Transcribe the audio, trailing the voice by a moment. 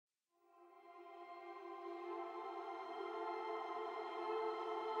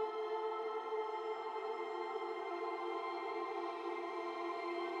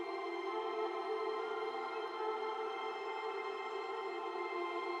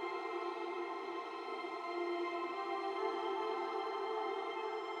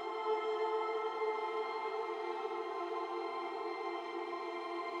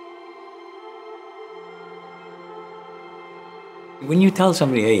When you tell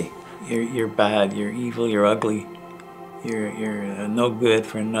somebody, hey, you're bad, you're evil, you're ugly, you're no good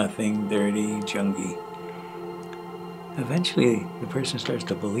for nothing, dirty, junkie, eventually the person starts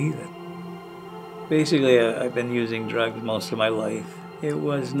to believe it. Basically, I've been using drugs most of my life. It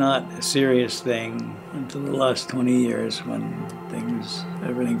was not a serious thing until the last 20 years when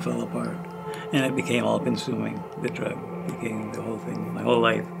everything fell apart. And it became all-consuming. The drug became the whole thing. My whole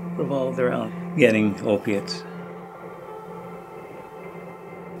life revolved around getting opiates.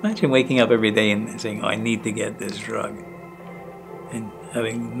 Imagine waking up every day and saying, oh, I need to get this drug, and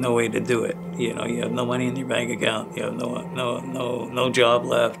having no way to do it. You know, you have no money in your bank account, you have no job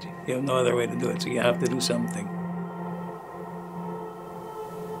left, you have no other way to do it, so you have to do something.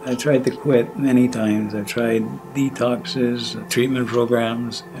 I tried to quit many times. I've tried detoxes, treatment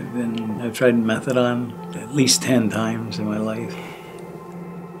programs. I've tried methadone at least 10 times in my life.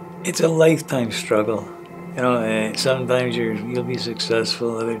 It's a lifetime struggle. You know, sometimes you'll be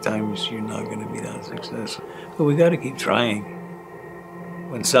successful, other times you're not going to be that successful. But we got to keep trying.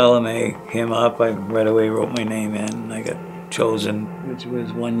 When Salome came up, I right away wrote my name in, and I got chosen, which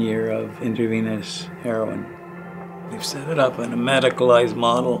was 1 year of intravenous heroin. They've set it up in a medicalized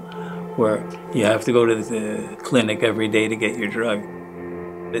model where you have to go to the clinic every day to get your drug.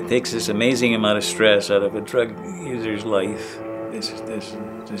 It takes this amazing amount of stress out of a drug user's life. This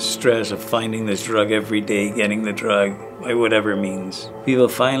stress of finding this drug every day, getting the drug, by whatever means. People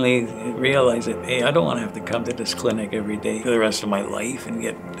finally realize that, hey, I don't want to have to come to this clinic every day for the rest of my life and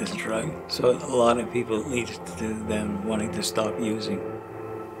get this drug. So a lot of people, it leads to them wanting to stop using.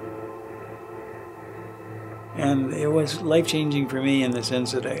 And it was life-changing for me in the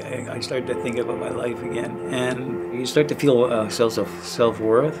sense that I started to think about my life again. And you start to feel a sense of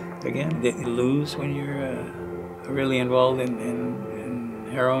self-worth again that you lose when you're really involved in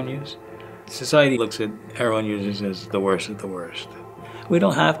heroin use. Society looks at heroin users as the worst of the worst. We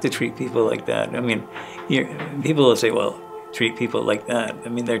don't have to treat people like that. I mean, people will say, well, treat people like that. I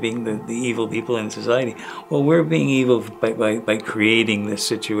mean, they're being the evil people in society. Well, we're being evil by creating this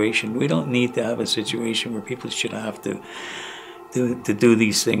situation. We don't need to have a situation where people should have to do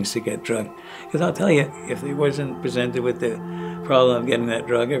these things to get drug. Because I'll tell you, if they wasn't presented with the problem of getting that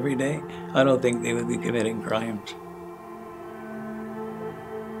drug every day, I don't think they would be committing crimes.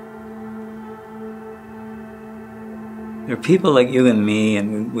 There are people like you and me,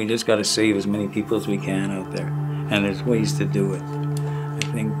 and we just got to save as many people as we can out there. And there's ways to do it. I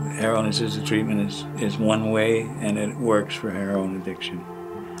think heroin assisted treatment is one way, and it works for heroin addiction.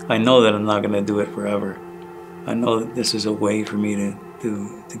 I know that I'm not going to do it forever. I know that this is a way for me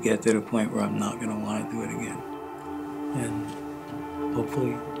to get to the point where I'm not going to want to do it again. And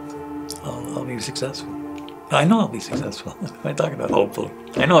hopefully I'll be successful. I know I'll be successful. What am I talking about? Hopefully.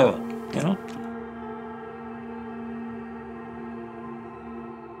 I know I will, you know?